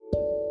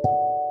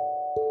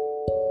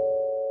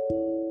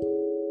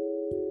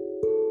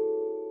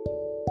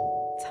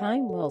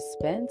Time well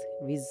spent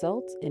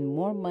results in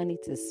more money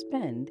to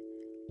spend,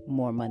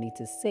 more money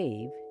to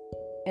save,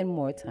 and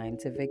more time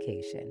to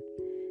vacation.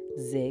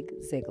 Zig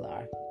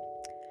Ziglar.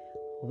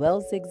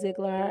 Well, Zig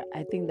Ziglar,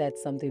 I think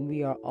that's something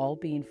we are all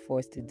being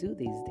forced to do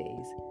these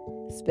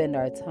days. Spend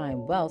our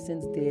time well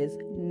since there's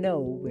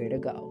nowhere to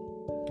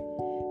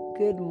go.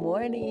 Good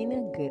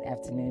morning, good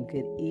afternoon,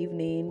 good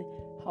evening.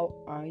 How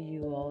are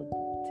you all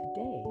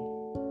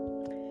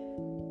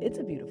today? It's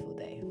a beautiful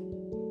day.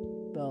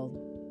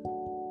 Well,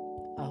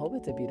 I hope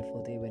it's a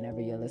beautiful day whenever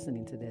you're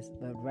listening to this,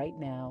 but right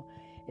now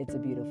it's a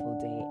beautiful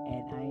day,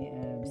 and I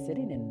am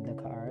sitting in the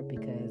car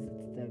because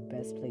it's the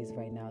best place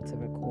right now to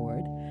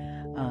record,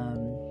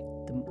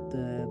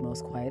 the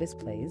most quietest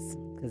place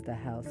because the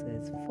house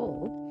is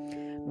full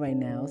right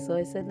now. So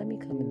I said, let me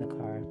come in the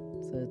car.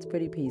 So it's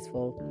pretty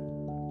peaceful.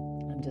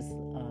 I'm just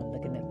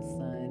looking at the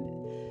sun.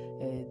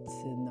 It's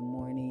in the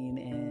morning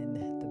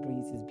and the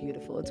breeze is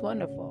beautiful. It's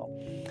wonderful.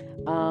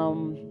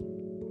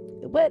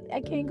 But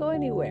I can't go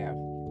anywhere.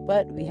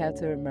 But we have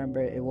to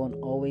remember it won't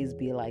always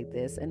be like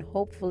this, and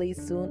hopefully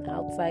soon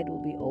outside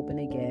will be open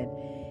again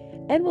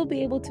and we'll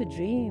be able to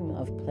dream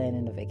of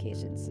planning a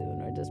vacation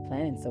soon or just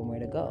planning somewhere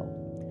to go.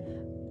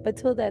 But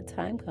till that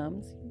time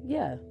comes,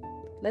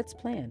 let's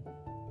plan.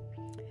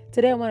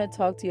 Today I want to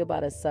talk to you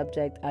about a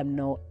subject I'm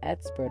no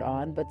expert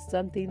on, but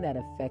something that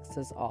affects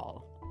us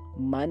all: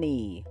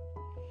 money.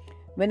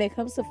 When it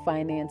comes to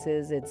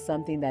finances, it's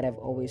something that I've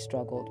always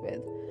struggled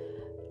with.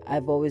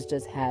 I've always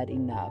just had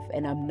enough,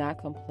 and I'm not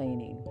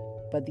complaining.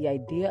 But the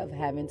idea of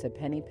having to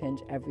penny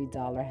pinch every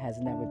dollar has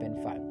never been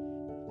fun.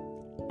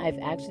 I've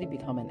actually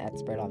become an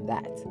expert on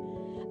that.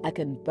 I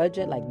can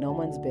budget like no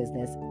one's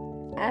business.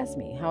 Ask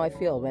me how I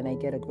feel when I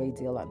get a great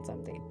deal on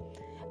something.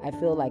 I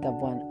feel like I've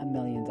won $1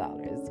 million.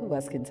 Who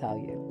else can tell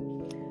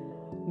you?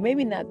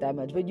 Maybe not that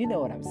much, but you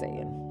know what I'm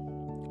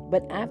saying.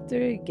 But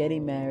after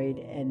getting married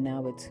and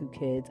now with 2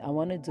 kids, I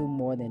want to do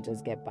more than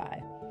just get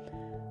by.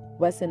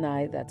 Wes and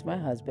I, that's my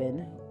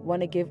husband,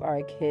 want to give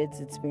our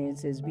kids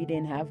experiences we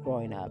didn't have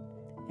growing up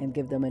and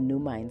give them a new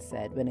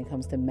mindset when it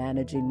comes to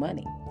managing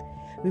money.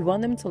 We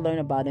want them to learn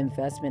about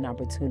investment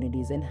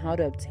opportunities and how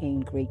to obtain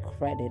great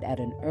credit at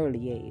an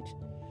early age.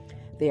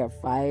 They are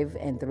 5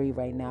 and 3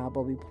 right now,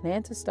 but we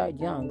plan to start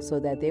young so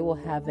that they will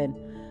have an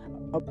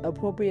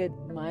appropriate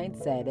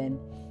mindset and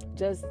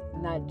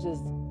not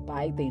just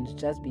buy things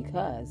just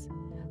because,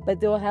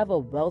 but they'll have a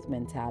wealth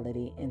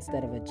mentality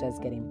instead of a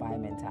just getting by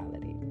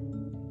mentality.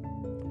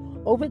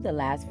 Over the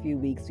last few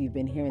weeks, we've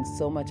been hearing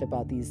so much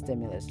about these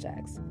stimulus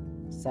checks.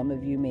 Some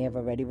of you may have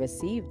already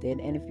received it,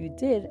 and if you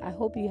did, I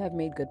hope you have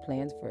made good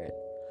plans for it.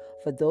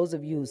 For those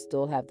of you who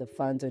still have the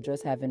funds or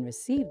just haven't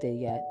received it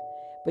yet,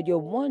 but you're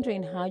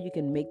wondering how you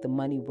can make the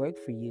money work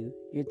for you,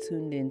 you're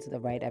tuned into the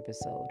right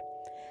episode.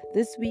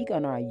 This week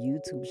on our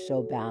YouTube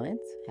show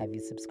Balance, have you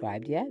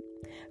subscribed yet?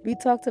 We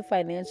talked to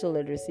financial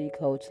literacy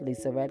coach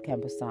Lisa Red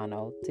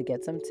Camposano to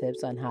get some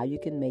tips on how you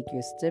can make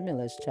your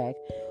stimulus check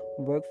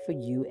work for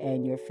you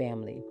and your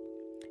family.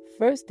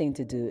 First thing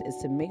to do is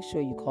to make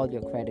sure you call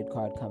your credit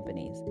card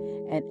companies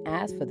and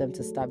ask for them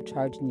to stop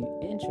charging you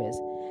interest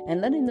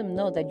and letting them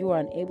know that you are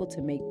unable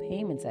to make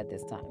payments at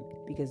this time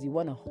because you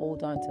want to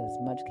hold on to as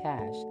much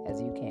cash as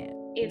you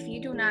can. If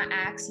you do not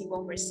ask, you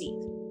won't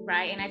receive,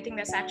 right? And I think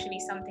that's actually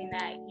something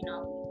that,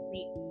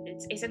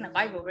 it's in the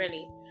Bible,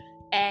 really.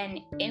 And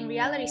in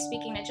reality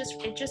speaking, it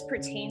just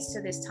pertains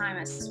to this time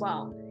as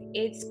well.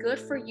 It's good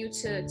for you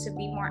to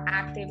be more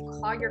active,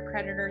 call your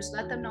creditors,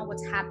 let them know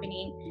what's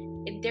happening.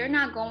 They're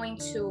not going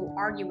to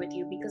argue with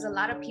you because a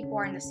lot of people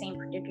are in the same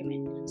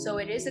predicament. So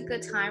it is a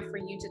good time for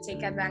you to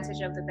take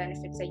advantage of the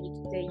benefits that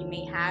you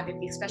may have,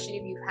 especially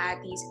if you've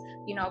had these,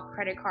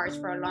 credit cards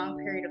for a long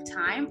period of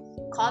time.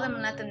 Call them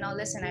and let them know,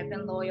 listen, I've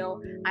been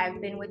loyal. I've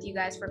been with you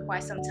guys for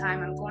quite some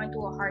time. I'm going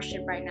through a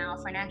hardship right now,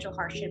 financial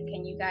hardship.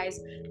 Can you guys,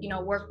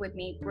 work with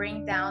me,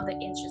 bring down the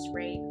interest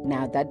rate?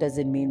 Now, that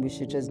doesn't mean we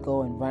should just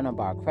go and run up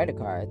our credit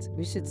cards.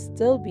 We should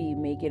still be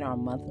making our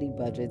monthly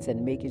budgets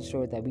and making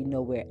sure that we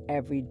know where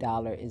every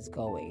dollar is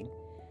going.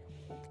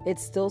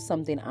 It's still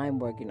something I'm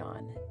working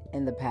on.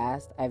 In the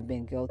past, I've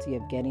been guilty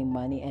of getting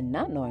money and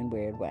not knowing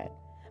where it went.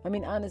 I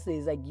mean, honestly,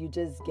 it's like you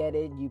just get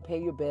it, you pay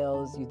your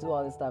bills, you do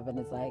all this stuff, and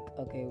it's like,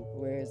 okay,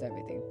 where is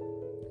everything?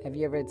 Have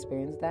you ever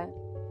experienced that?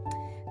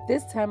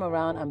 This time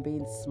around, I'm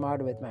being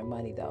smarter with my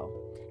money, though.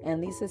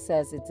 And Lisa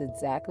says it's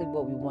exactly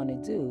what we want to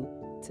do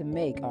to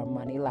make our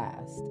money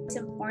last. It's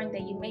important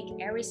that you make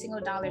every single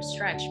dollar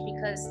stretch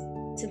because,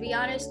 to be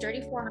honest,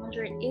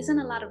 $3,400 isn't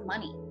a lot of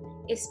money,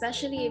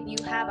 especially if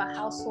you have a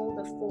household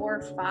of 4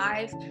 or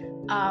 5.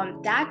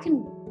 That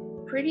can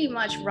pretty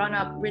much run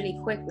up really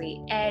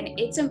quickly. And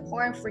it's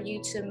important for you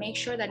to make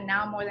sure that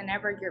now more than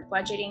ever you're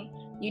budgeting.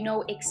 You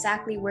know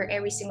exactly where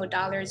every single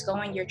dollar is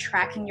going. You're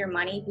tracking your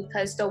money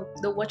because the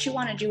what you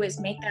want to do is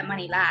make that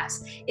money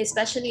last.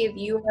 Especially if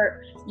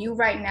you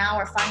right now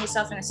or find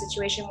yourself in a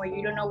situation where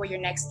you don't know where your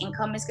next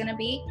income is going to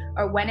be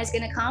or when it's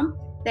going to come.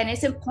 then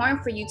it's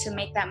important for you to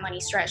make that money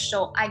stretch.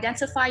 So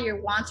identify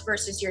your wants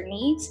versus your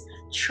needs,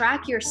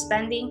 track your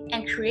spending,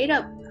 and create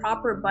a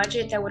proper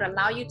budget that would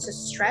allow you to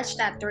stretch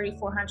that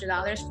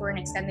 $3,400 for an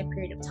extended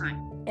period of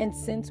time. And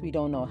since we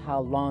don't know how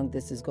long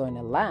this is going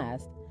to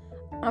last,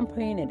 I'm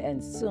praying it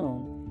ends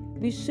soon.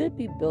 We should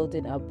be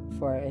building up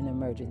for an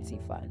emergency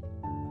fund.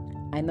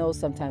 I know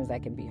sometimes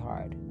that can be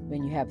hard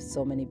when you have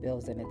so many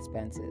bills and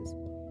expenses.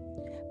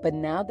 But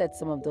now that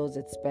some of those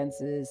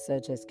expenses,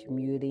 such as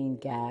commuting,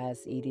 gas,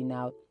 eating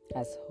out,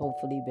 has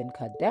hopefully been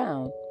cut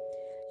down,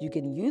 you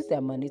can use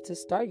that money to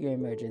start your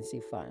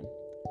emergency fund.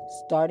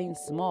 Starting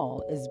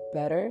small is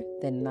better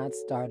than not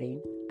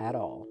starting at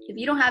all. If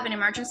you don't have an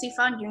emergency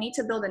fund, you need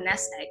to build a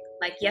nest egg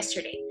like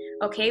yesterday,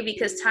 okay?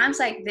 Because times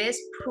like this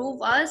prove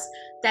us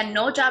that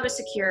no job is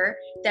secure,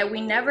 that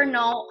we never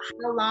know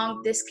how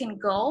long this can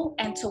go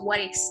and to what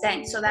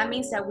extent. So that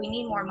means that we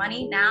need more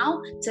money now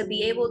to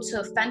be able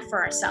to fend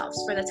for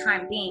ourselves for the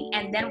time being.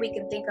 And then we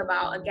can think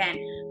about, again,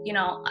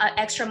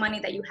 extra money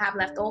that you have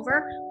left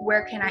over,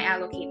 where can I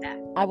allocate that?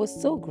 I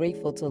was so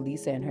grateful to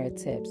Lisa and her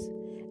tips.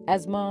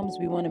 As moms,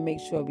 we want to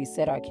make sure we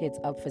set our kids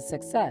up for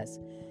success.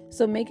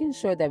 So making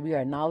sure that we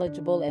are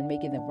knowledgeable and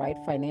making the right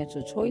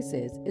financial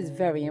choices is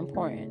very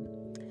important.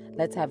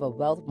 Let's have a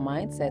wealth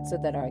mindset so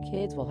that our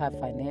kids will have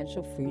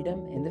financial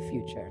freedom in the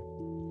future.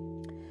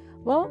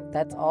 Well,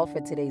 that's all for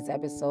today's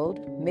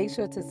episode. Make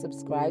sure to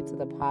subscribe to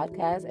the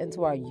podcast and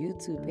to our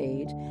YouTube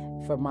page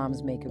for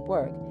Moms Make It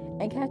Work,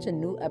 and catch a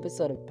new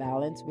episode of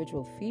Balance, which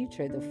will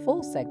feature the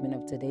full segment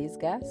of today's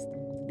guest,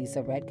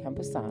 Lisa Red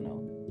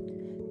Campusano.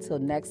 Till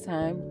next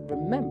time,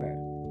 remember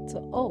to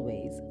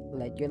always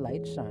let your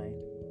light shine.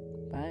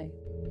 Bye.